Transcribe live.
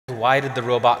why did the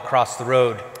robot cross the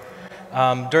road?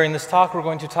 During this talk, we're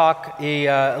going to talk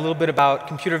a little bit about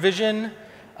computer vision,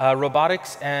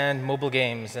 robotics, and mobile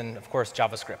games, and of course,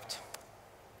 JavaScript.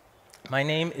 My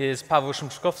name is Pawel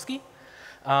Szymczykowski,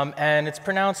 and it's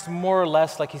pronounced more or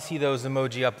less like you see those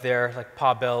emoji up there, like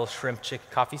Pawel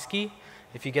Szymczykowski.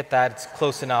 If you get that, it's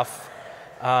close enough.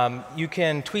 You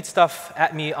can tweet stuff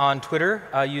at me on Twitter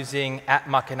using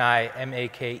 @Makenai,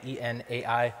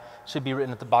 M-A-K-E-N-A-I. Should be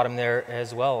written at the bottom there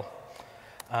as well.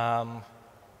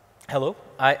 Hello,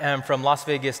 I am from Las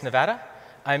Vegas, Nevada.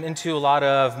 I'm into a lot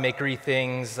of makery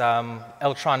things,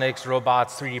 electronics,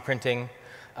 robots, 3D printing,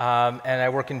 and I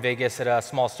work in Vegas at a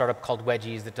small startup called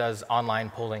Wedgies that does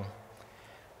online polling.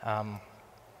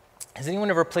 Has anyone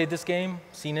ever played this game,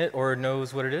 seen it, or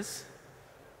knows what it is?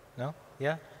 No?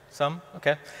 Yeah? Some?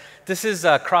 OK. This is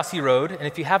Crossy Road, and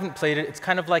if you haven't played it, it's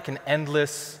kind of like an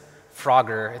endless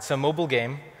Frogger. It's a mobile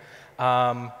game.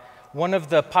 One of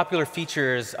the popular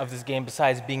features of this game,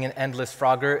 besides being an endless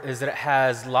Frogger, is that it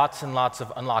has lots and lots of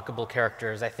unlockable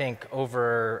characters. I think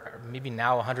over maybe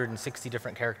now 160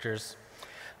 different characters.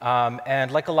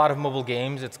 And like a lot of mobile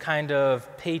games, it's kind of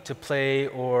pay to play,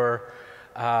 or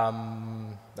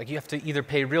like you have to either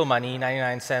pay real money,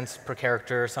 99 cents per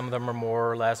character, some of them are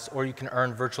more or less, or you can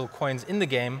earn virtual coins in the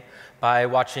game by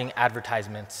watching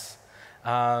advertisements.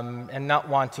 And not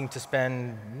wanting to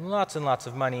spend lots and lots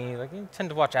of money. Like, you tend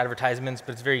to watch advertisements,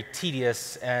 but it's very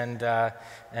tedious, and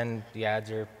the ads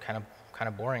are kind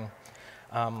of boring.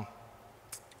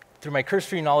 Through my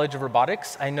cursory knowledge of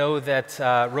robotics, I know that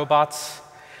robots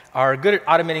are good at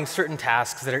automating certain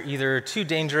tasks that are either too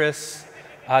dangerous,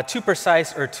 too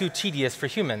precise, or too tedious for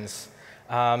humans.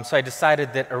 So I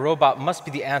decided that a robot must be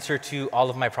the answer to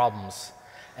all of my problems.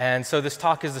 And so this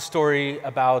talk is the story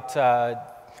about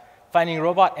finding a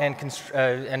robot and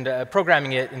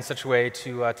programming it in such a way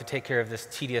to take care of this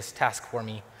tedious task for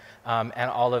me,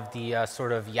 and all of the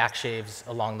sort of yak shaves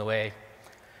along the way.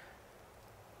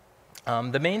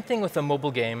 The main thing with a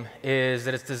mobile game is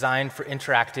that it's designed for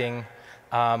interacting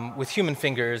with human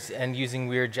fingers and using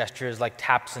weird gestures like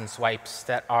taps and swipes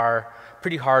that are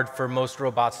pretty hard for most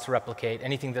robots to replicate.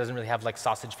 Anything that doesn't really have like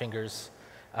sausage fingers,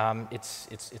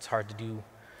 it's hard to do.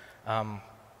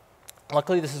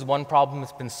 Luckily, this is one problem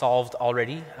that's been solved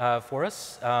already for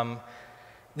us.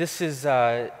 This is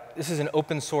an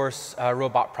open source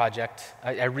robot project.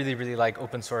 I really, really like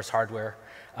open source hardware.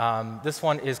 This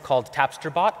one is called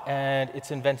TapsterBot, and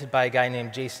it's invented by a guy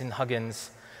named Jason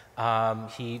Huggins.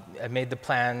 He made the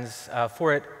plans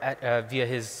for it via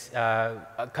his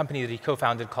company that he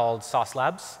co-founded called Sauce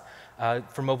Labs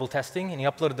for mobile testing, and he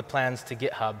uploaded the plans to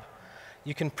GitHub.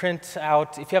 You can print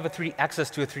out, if you have access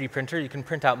to a 3D printer, you can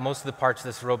print out most of the parts of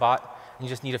this robot. You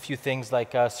just need a few things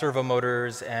like servo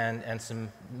motors and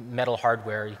some metal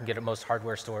hardware. You can get at most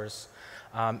hardware stores.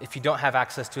 If you don't have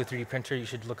access to a 3D printer, you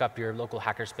should look up your local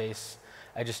hackerspace.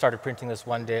 I just started printing this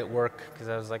one day at work because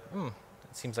I was like, it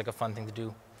seems like a fun thing to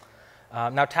do.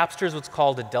 Now, Tapster is what's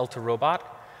called a Delta robot.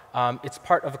 It's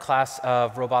part of a class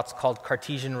of robots called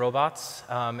Cartesian robots.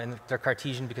 And they're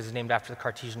Cartesian because it's named after the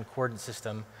Cartesian coordinate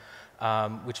system,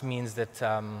 which means that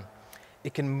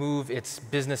it can move its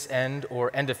business end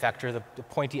or end effector, the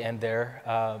pointy end there,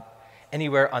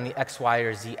 anywhere on the X, Y,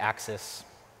 or Z axis.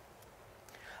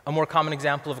 A more common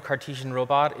example of a Cartesian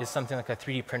robot is something like a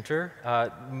 3D printer.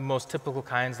 Most typical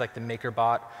kinds, like the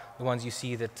MakerBot, the ones you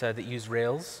see that use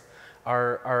rails,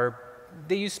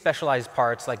 they use specialized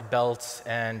parts like belts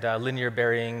and linear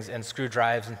bearings and screw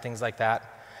drives and things like that.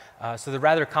 So they're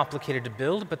rather complicated to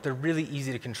build, but they're really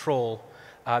easy to control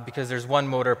because there's one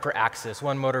motor per axis,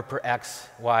 one motor per X,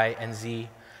 Y, and Z.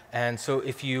 And so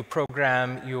if you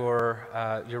program your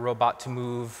robot to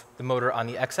move the motor on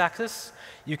the X-axis,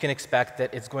 you can expect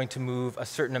that it's going to move a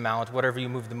certain amount, whatever you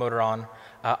move the motor on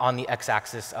the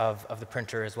X-axis of the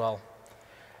printer as well.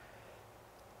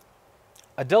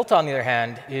 A Delta, on the other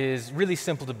hand, is really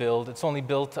simple to build. It's only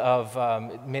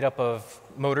made up of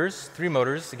motors, 3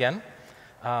 motors again,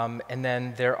 and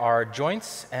then there are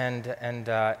joints and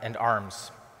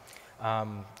arms.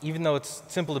 Even though it's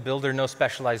simple to build, there are no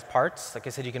specialized parts. Like I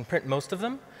said, you can print most of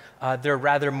them. They're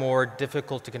rather more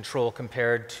difficult to control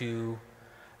compared to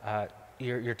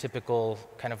your typical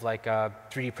kind of like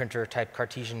 3D printer type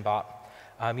Cartesian bot.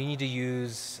 You need to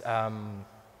use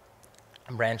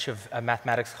a branch of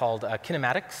mathematics called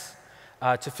kinematics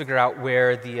to figure out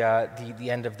where the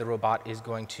end of the robot is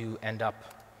going to end up.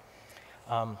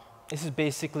 This is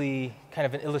basically kind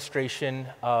of an illustration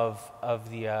of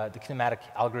the kinematic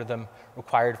algorithm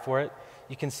required for it.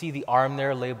 You can see the arm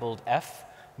there labeled F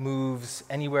moves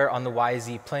anywhere on the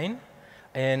YZ plane.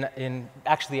 in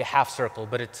actually a half circle,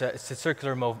 but it's a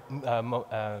circular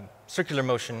circular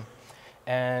motion.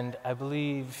 And I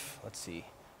believe, let's see,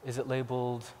 is it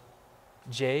labeled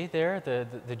J there,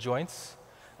 the joints?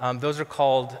 Those are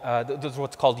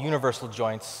what's called universal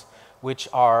joints, which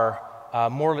are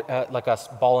more like a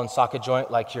ball and socket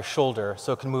joint, like your shoulder,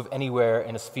 so it can move anywhere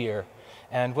in a sphere.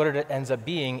 And what it ends up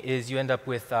being is you end up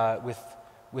with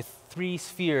 3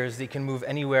 spheres that can move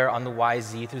anywhere on the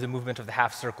YZ through the movement of the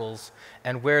half circles.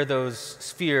 And where those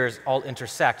spheres all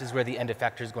intersect is where the end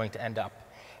effector is going to end up.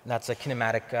 And that's a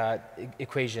kinematic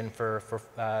equation for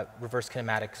reverse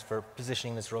kinematics for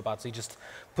positioning this robot. So you just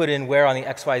put in where on the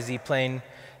XYZ plane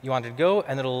you want it to go,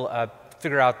 and it'll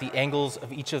figure out the angles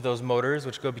of each of those motors,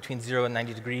 which go between 0 and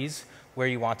 90 degrees, where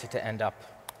you want it to end up.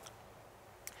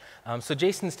 So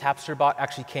Jason's Tapster bot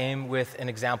actually came with an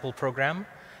example program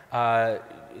to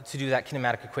do that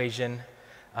kinematic equation.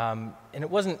 And it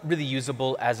wasn't really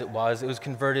usable as it was. It was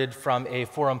converted from a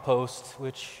forum post,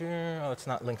 which, oh, it's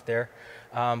not linked there,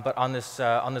 but on this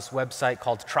website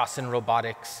called Trossen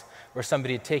Robotics, where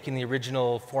somebody had taken the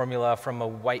original formula from a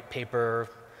white paper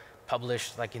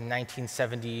published like in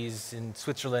 1970s in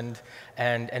Switzerland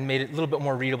and made it a little bit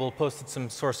more readable, posted some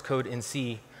source code in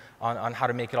C on how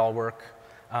to make it all work.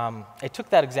 I took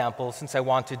that example since I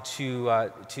wanted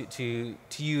to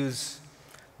use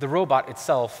the robot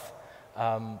itself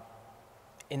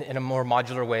in a more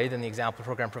modular way than the example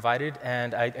program provided,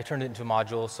 and I turned it into a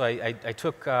module. So I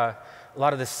took a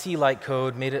lot of the C-like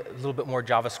code, made it a little bit more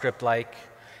JavaScript-like,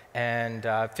 and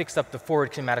fixed up the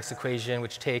forward kinematics equation,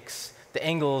 which takes the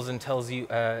angles and tells you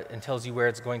where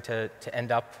it's going to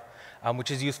end up,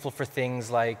 which is useful for things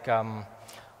like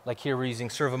here we're using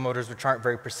servo motors, which aren't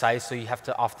very precise, so you have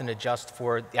to often adjust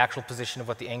for the actual position of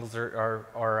what the angles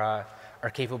are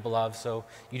capable of. So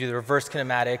you do the reverse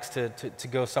kinematics to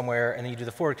go somewhere, and then you do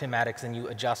the forward kinematics, and you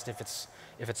adjust if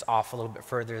it's off a little bit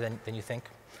further than you think.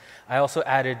 I also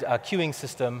added a queuing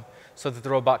system so that the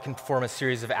robot can perform a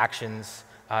series of actions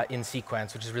in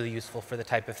sequence, which is really useful for the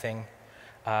type of thing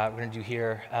we're going to do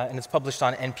here. And it's published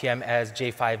on NPM as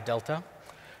J5 Delta,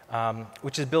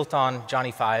 which is built on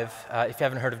Johnny 5. If you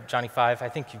haven't heard of Johnny 5, I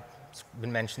think it's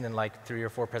been mentioned in like 3 or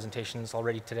 4 presentations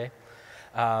already today.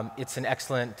 It's an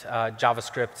excellent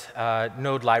JavaScript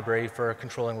node library for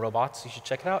controlling robots. You should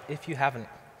check it out if you haven't.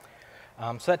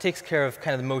 So that takes care of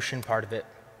kind of the motion part of it.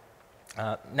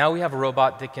 Now we have a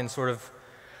robot that can sort of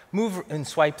move and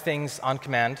swipe things on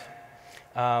command,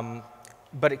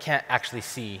 but it can't actually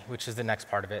see, which is the next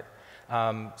part of it.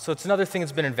 So it's another thing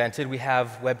that's been invented. We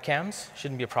have webcams.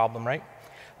 Shouldn't be a problem, right?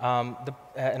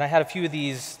 And I had a few of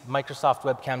these Microsoft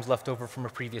webcams left over from a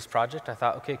previous project. I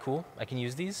thought, OK, cool, I can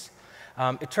use these.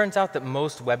 It turns out that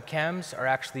most webcams are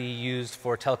actually used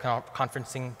for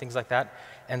teleconferencing, things like that.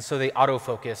 And so they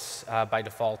autofocus by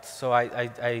default. So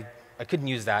I couldn't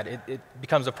use that. It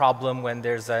becomes a problem when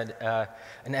there's an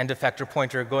end effector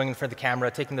pointer going in front of the camera,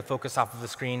 taking the focus off of the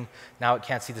screen. Now it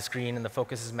can't see the screen, and the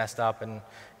focus is messed up, and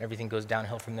everything goes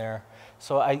downhill from there.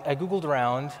 So I Googled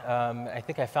around. I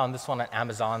think I found this one on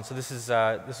Amazon. So this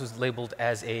was labeled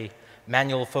as a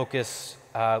manual focus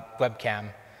webcam.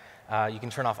 You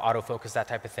can turn off autofocus, that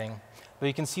type of thing. But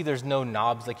you can see there's no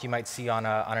knobs like you might see on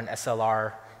an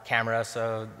SLR camera,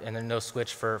 and then no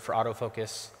switch for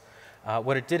autofocus.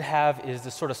 What it did have is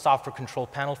this sort of software control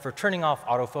panel for turning off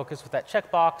autofocus with that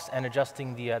checkbox and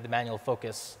adjusting the manual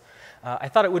focus. I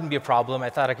thought it wouldn't be a problem. I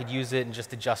thought I could use it and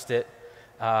just adjust it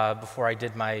before I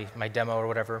did my demo or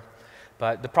whatever.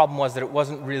 But the problem was that it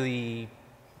wasn't really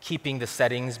keeping the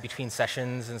settings between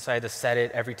sessions, and so I had to set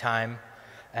it every time.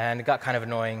 And it got kind of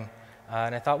annoying.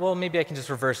 And I thought, well, maybe I can just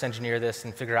reverse engineer this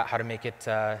and figure out how to make it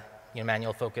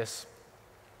manual focus.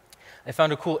 I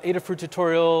found a cool Adafruit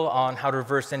tutorial on how to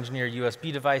reverse engineer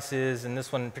USB devices, and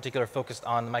this one in particular focused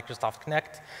on the Microsoft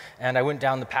Kinect. And I went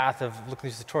down the path of looking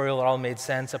at this tutorial. It all made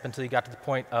sense up until you got to the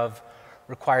point of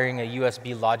requiring a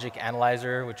USB logic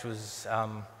analyzer, which was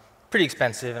pretty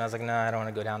expensive. And I was like, nah, I don't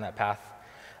want to go down that path.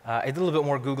 I did a little bit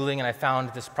more Googling, and I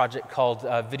found this project called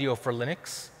Video for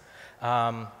Linux,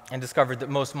 and discovered that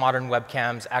most modern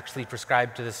webcams actually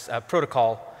prescribe to this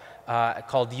protocol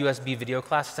called the USB video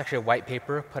class. It's actually a white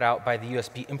paper put out by the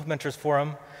USB Implementers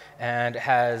Forum, and it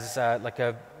has like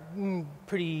a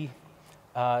pretty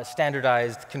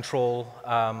standardized control.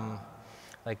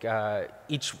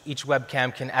 Each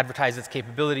webcam can advertise its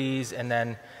capabilities, and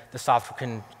then the software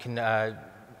can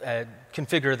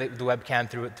configure the webcam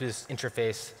through this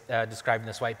interface described in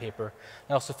this white paper.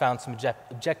 I also found some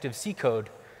Objective-C code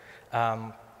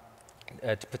to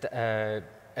put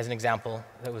as an example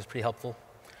that was pretty helpful.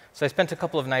 So I spent a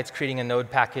couple of nights creating a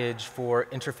Node package for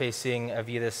interfacing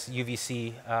via this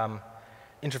UVC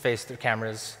interface through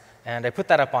cameras, and I put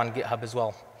that up on GitHub as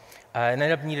well. And I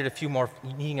ended up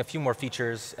needing a few more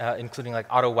features, including like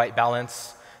auto white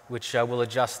balance, which will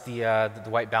adjust the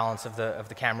white balance of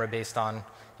the camera based on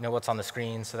what's on the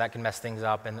screen, so that can mess things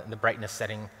up, and the brightness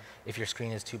setting if your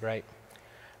screen is too bright.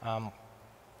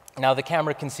 Now the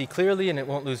camera can see clearly and it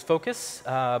won't lose focus,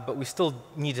 but we still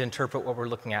need to interpret what we're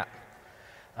looking at.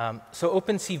 So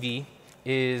OpenCV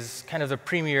is kind of the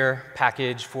premier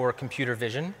package for computer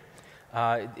vision.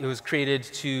 It was created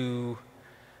to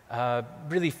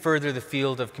really further the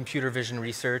field of computer vision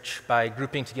research by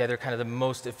grouping together kind of the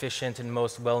most efficient and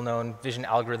most well-known vision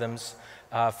algorithms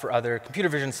for other computer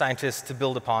vision scientists to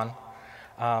build upon.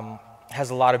 Has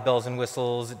a lot of bells and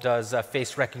whistles. It does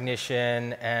face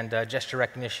recognition and gesture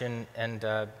recognition and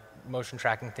motion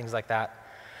tracking, things like that.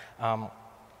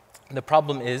 The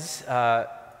problem is,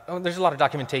 there's a lot of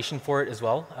documentation for it as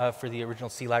well, for the original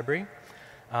C library.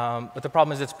 But the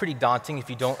problem is it's pretty daunting if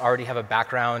you don't already have a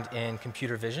background in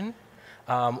computer vision,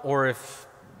 or if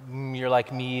you're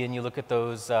like me and you look at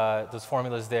those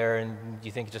formulas there and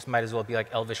you think it just might as well be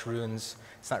like Elvish runes.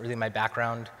 It's not really my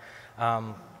background.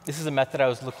 This is a method I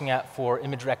was looking at for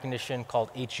image recognition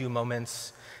called HU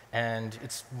moments, and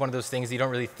it's one of those things you don't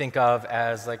really think of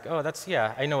as like, oh,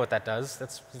 yeah, I know what that does.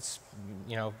 It's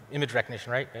image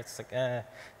recognition, right? It's like,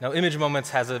 no, image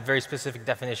moments has a very specific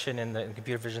definition in the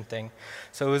computer vision thing.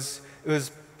 So it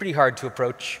was pretty hard to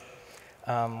approach.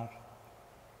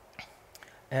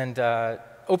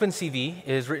 OpenCV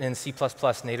is written in C++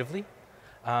 natively.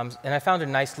 And I found a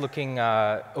nice looking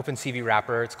OpenCV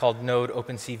wrapper. It's called Node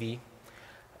OpenCV.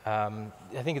 I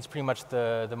think it's pretty much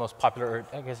the most popular, or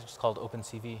I guess it's just called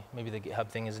OpenCV. Maybe the GitHub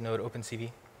thing is Node OpenCV.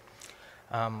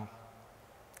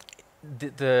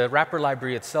 The wrapper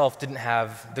library itself didn't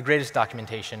have the greatest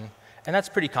documentation, and that's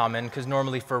pretty common, because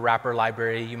normally for a wrapper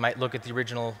library, you might look at the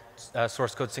original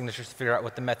source code signatures to figure out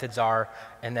what the methods are,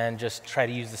 and then just try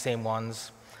to use the same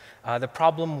ones. The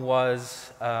problem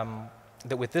was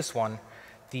that with this one,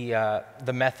 the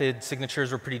method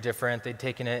signatures were pretty different. They'd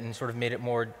taken it and sort of made it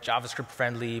more JavaScript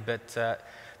friendly, but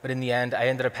in the end, I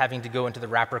ended up having to go into the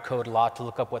wrapper code a lot to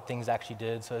look up what things actually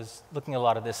did. So I was looking at a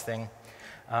lot of this thing.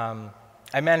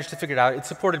 I managed to figure it out. It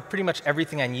supported pretty much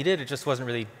everything I needed. It just wasn't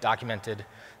really documented.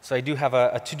 So I do have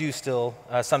a to-do still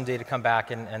someday to come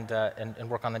back and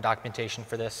work on the documentation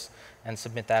for this and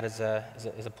submit that as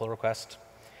a pull request.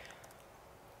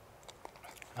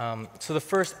 So the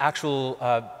first actual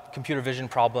computer vision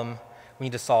problem we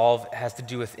need to solve has to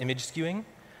do with image skewing.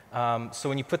 So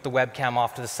when you put the webcam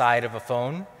off to the side of a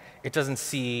phone, it doesn't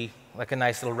see like a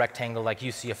nice little rectangle like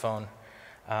you see a phone.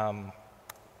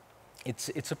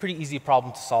 It's a pretty easy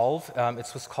problem to solve.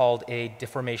 It's what's called a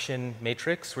deformation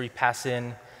matrix, where you pass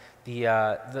in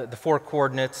the 4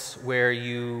 coordinates where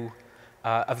you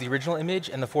of the original image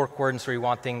and the 4 coordinates where you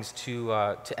want things to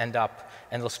end up,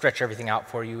 and it'll stretch everything out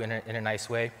for you in a nice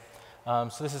way.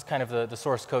 So this is kind of the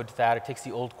source code to that. It takes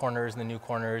the old corners and the new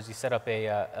corners. You set up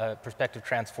a perspective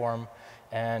transform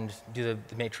and do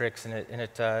the matrix, and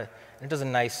it does a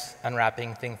nice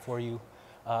unwrapping thing for you.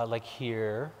 Like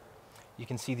here, you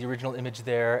can see the original image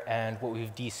there and what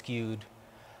we've de-skewed.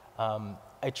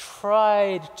 I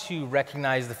tried to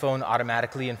recognize the phone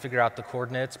automatically and figure out the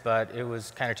coordinates, but it was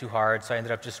kind of too hard, so I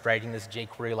ended up just writing this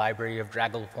jQuery library of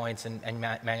draggable points and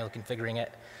manually configuring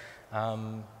it.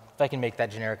 If I can make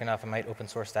that generic enough, I might open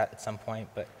source that at some point,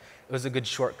 but it was a good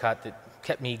shortcut that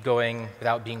kept me going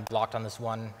without being blocked on this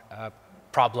one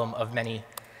problem of many.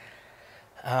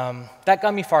 That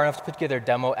got me far enough to put together a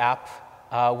demo app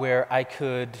where I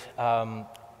could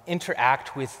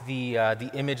interact with the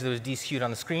image that was de-skewed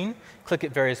on the screen, click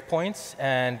at various points,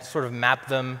 and sort of map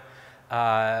them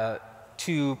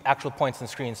to actual points on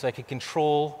the screen, so I could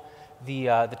control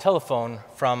the telephone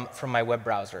from my web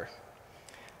browser.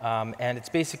 And it's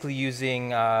basically using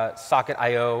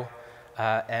socket.io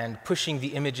and pushing the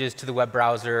images to the web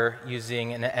browser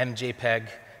using an mjpeg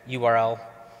URL,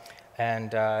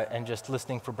 and just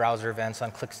listening for browser events on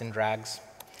clicks and drags.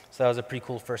 So that was a pretty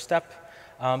cool first step.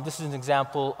 This is an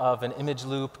example of an image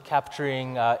loop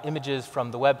capturing images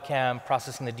from the webcam,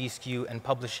 processing the deskew, and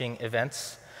publishing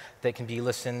events that can be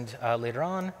listened later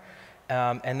on.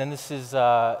 And then this is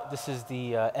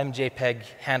the mjpeg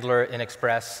handler in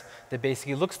Express that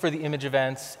basically looks for the image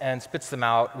events and spits them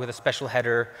out with a special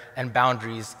header and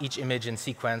boundaries, each image in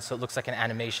sequence, so it looks like an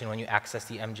animation when you access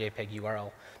the mjpeg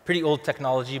URL. Pretty old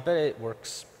technology, but it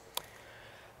works.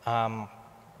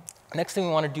 Next thing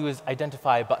we want to do is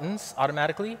identify buttons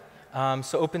automatically.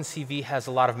 So OpenCV has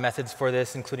a lot of methods for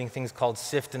this, including things called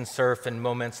sift and surf and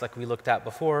moments like we looked at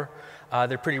before.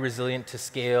 They're pretty resilient to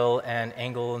scale and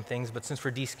angle and things, but since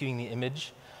we're deskewing the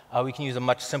image, we can use a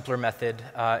much simpler method,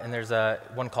 and there's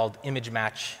one called image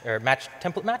match, or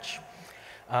template match,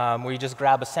 where you just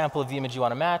grab a sample of the image you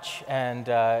want to match, and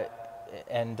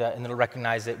it'll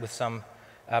recognize it with some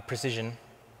precision.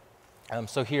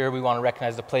 So here we want to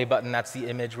recognize the play button. That's the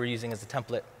image we're using as a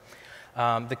template.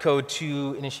 The code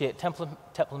to initiate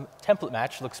template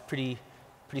match looks pretty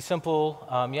simple.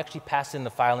 You actually pass in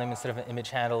the file name instead of an image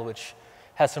handle, which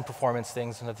has some performance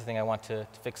things, another thing I want to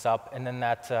fix up. And then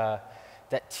that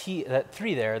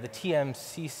 3 there, the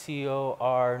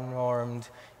tmccor normed,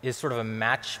 is sort of a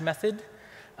match method.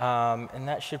 And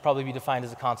that should probably be defined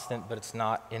as a constant, but it's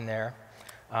not in there.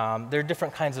 There are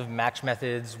different kinds of match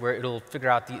methods where it'll figure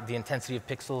out the intensity of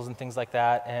pixels and things like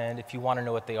that. And if you want to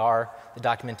know what they are, the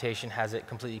documentation has it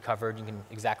completely covered. You can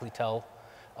exactly tell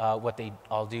what they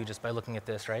all do just by looking at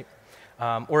this, right?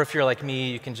 Or if you're like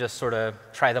me, you can just sort of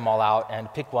try them all out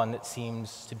and pick one that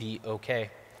seems to be OK.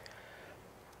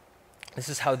 This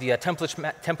is how the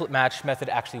template match method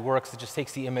actually works. It just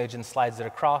takes the image and slides it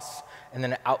across, and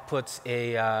then it outputs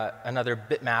another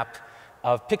bitmap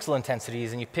of pixel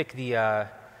intensities, and you pick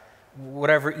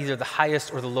whatever either the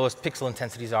highest or the lowest pixel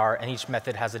intensities are, and each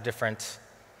method has a different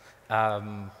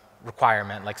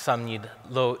requirement. Like some need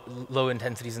low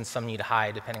intensities and some need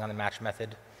high, depending on the match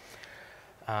method.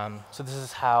 So this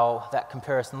is how that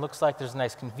comparison looks like. There's a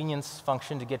nice convenience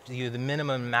function to get you the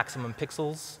minimum and maximum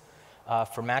pixels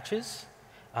for matches.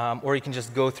 Or you can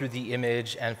just go through the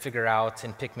image and figure out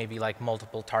and pick maybe like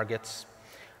multiple targets.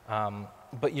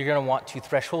 But you're going to want to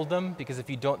threshold them, because if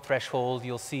you don't threshold,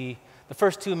 you'll see the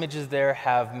first 2 images there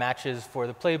have matches for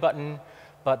the play button,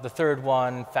 but the third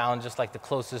one found just like the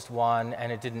closest one,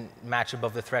 and it didn't match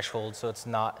above the threshold, so it's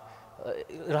not,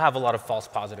 it'll have a lot of false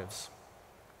positives.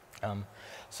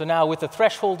 So now with the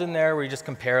threshold in there, where you just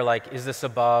compare, like, is this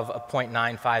above a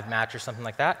 0.95 match or something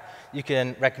like that, you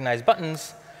can recognize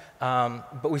buttons,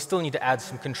 but we still need to add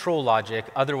some control logic.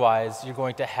 Otherwise, you're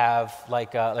going to have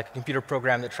like a computer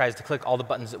program that tries to click all the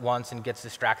buttons at once and gets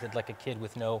distracted like a kid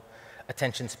with no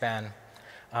attention span.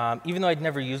 Even though I'd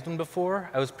never used them before,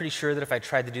 I was pretty sure that if I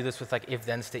tried to do this with like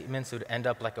if-then statements, it would end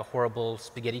up like a horrible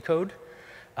spaghetti code.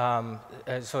 So I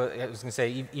was going to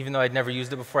say, even though I'd never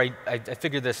used it before, I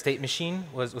figured the state machine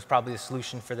was probably the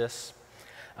solution for this.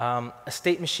 A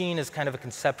state machine is kind of a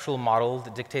conceptual model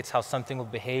that dictates how something will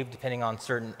behave depending on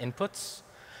certain inputs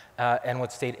and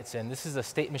what state it's in. This is a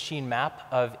state machine map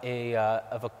of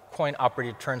a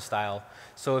coin-operated turnstile.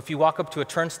 So if you walk up to a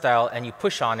turnstile and you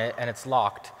push on it and it's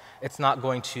locked, it's not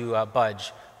going to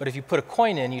budge. But if you put a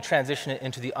coin in, you transition it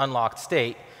into the unlocked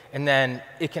state, and then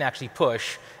it can actually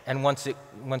push. And once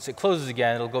it closes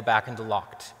again, it'll go back into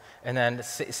locked. And then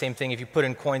same thing, if you put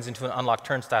in coins into an unlocked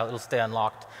turnstile, it'll stay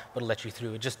unlocked, but it'll let you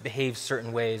through. It just behaves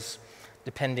certain ways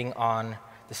depending on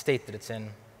the state that it's in.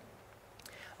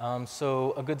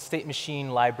 So a good state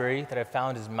machine library that I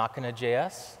found is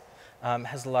Machina.js.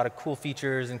 Has a lot of cool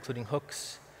features, including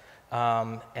hooks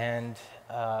and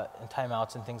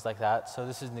timeouts and things like that. So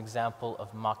this is an example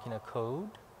of Machina code.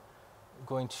 I'm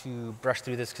going to brush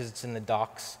through this because it's in the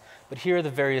docs. But here are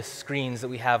the various screens that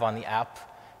we have on the app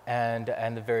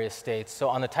and the various states. So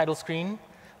on the title screen,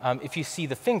 if you see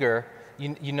the finger,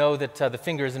 you know that the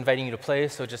finger is inviting you to play,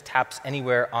 so it just taps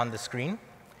anywhere on the screen.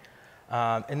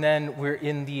 And then we're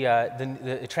in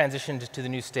the transition to the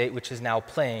new state, which is now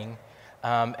playing.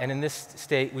 And in this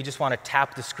state, we just want to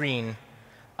tap the screen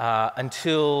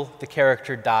until the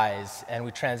character dies, and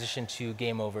we transition to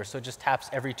game over. So it just taps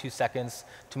every 2 seconds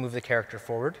to move the character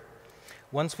forward.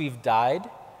 Once we've died,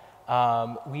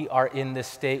 we are in this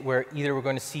state where either we're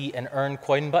going to see an earn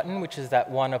coin button, which is that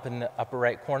one up in the upper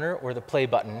right corner, or the play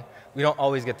button. We don't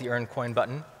always get the earn coin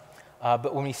button.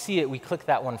 But when we see it, we click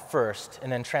that one first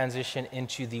and then transition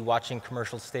into the watching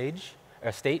commercial state.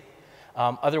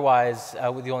 Otherwise,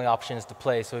 the only option is to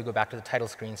play, so we go back to the title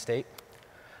screen state.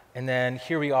 And then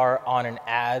here we are on an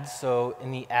ad. So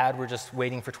in the ad, we're just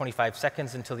waiting for 25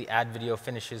 seconds until the ad video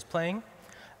finishes playing.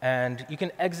 And you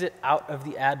can exit out of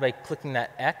the ad by clicking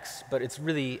that X, but it's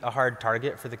really a hard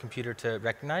target for the computer to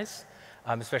recognize,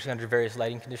 especially under various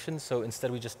lighting conditions. So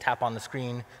instead, we just tap on the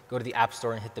screen, go to the App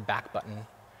Store, and hit the back button.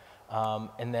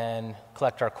 And then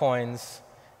collect our coins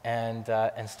and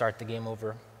start the game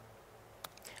over.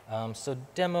 So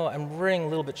demo, I'm running a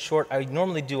little bit short. I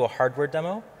normally do a hardware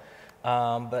demo,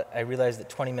 but I realized that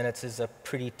 20 minutes is a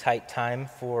pretty tight time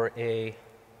for a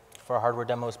hardware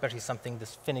demo, especially something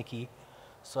this finicky.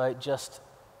 So I just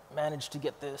managed to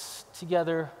get this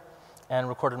together and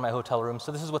recorded in my hotel room.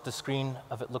 So this is what the screen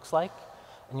of it looks like.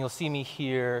 And you'll see me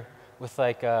here with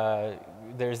like,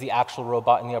 there's the actual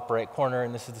robot in the upper right corner,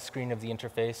 and this is the screen of the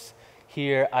interface.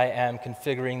 Here I am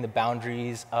configuring the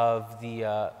boundaries of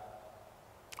the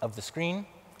of the screen.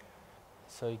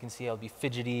 So you can see I'll be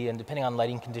fidgety, and depending on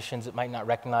lighting conditions, it might not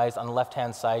recognize. On the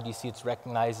left-hand side, you see it's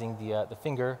recognizing the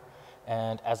finger,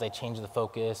 and as I change the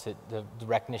focus, the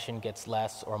recognition gets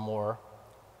less or more.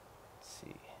 Let's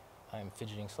see, I'm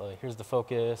fidgeting slowly. Here's the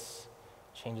focus,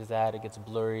 changes that, it gets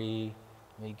blurry.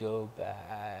 Let me go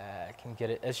back and get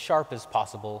it as sharp as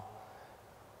possible.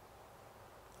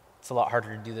 It's a lot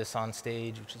harder to do this on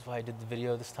stage, which is why I did the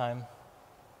video this time.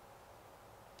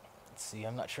 Let's see,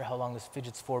 I'm not sure how long this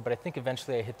fidgets for, but I think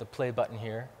eventually I hit the play button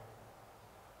here.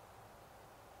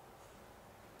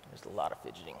 There's a lot of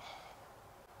fidgeting.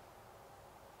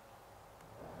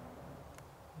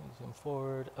 Let me zoom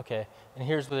forward. OK, and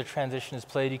here's where the transition is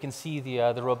played. You can see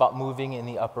the robot moving in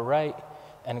the upper right,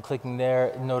 and clicking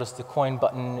there, notice the coin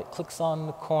button. It clicks on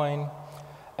the coin.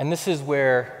 And this is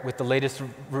where, with the latest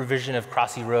revision of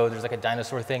Crossy Road, there's like a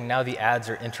dinosaur thing. Now the ads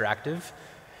are interactive.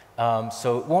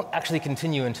 So it won't actually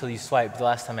continue until you swipe. The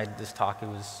last time I did this talk, it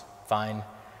was fine.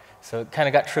 So it kind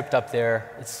of got tripped up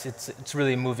there. It's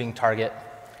really a moving target.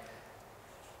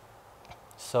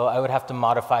 So I would have to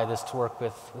modify this to work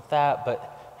with that.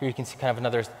 But here you can see kind of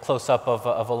another close-up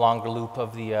of a longer loop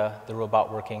of the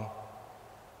robot working.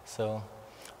 So,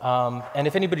 and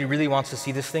if anybody really wants to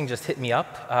see this thing, just hit me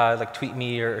up, like tweet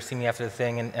me or see me after the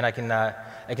thing, and I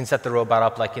can set the robot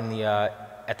up like in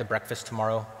at the breakfast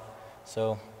tomorrow.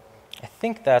 So I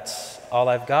think that's all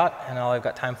I've got and all I've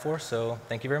got time for. So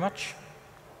thank you very much.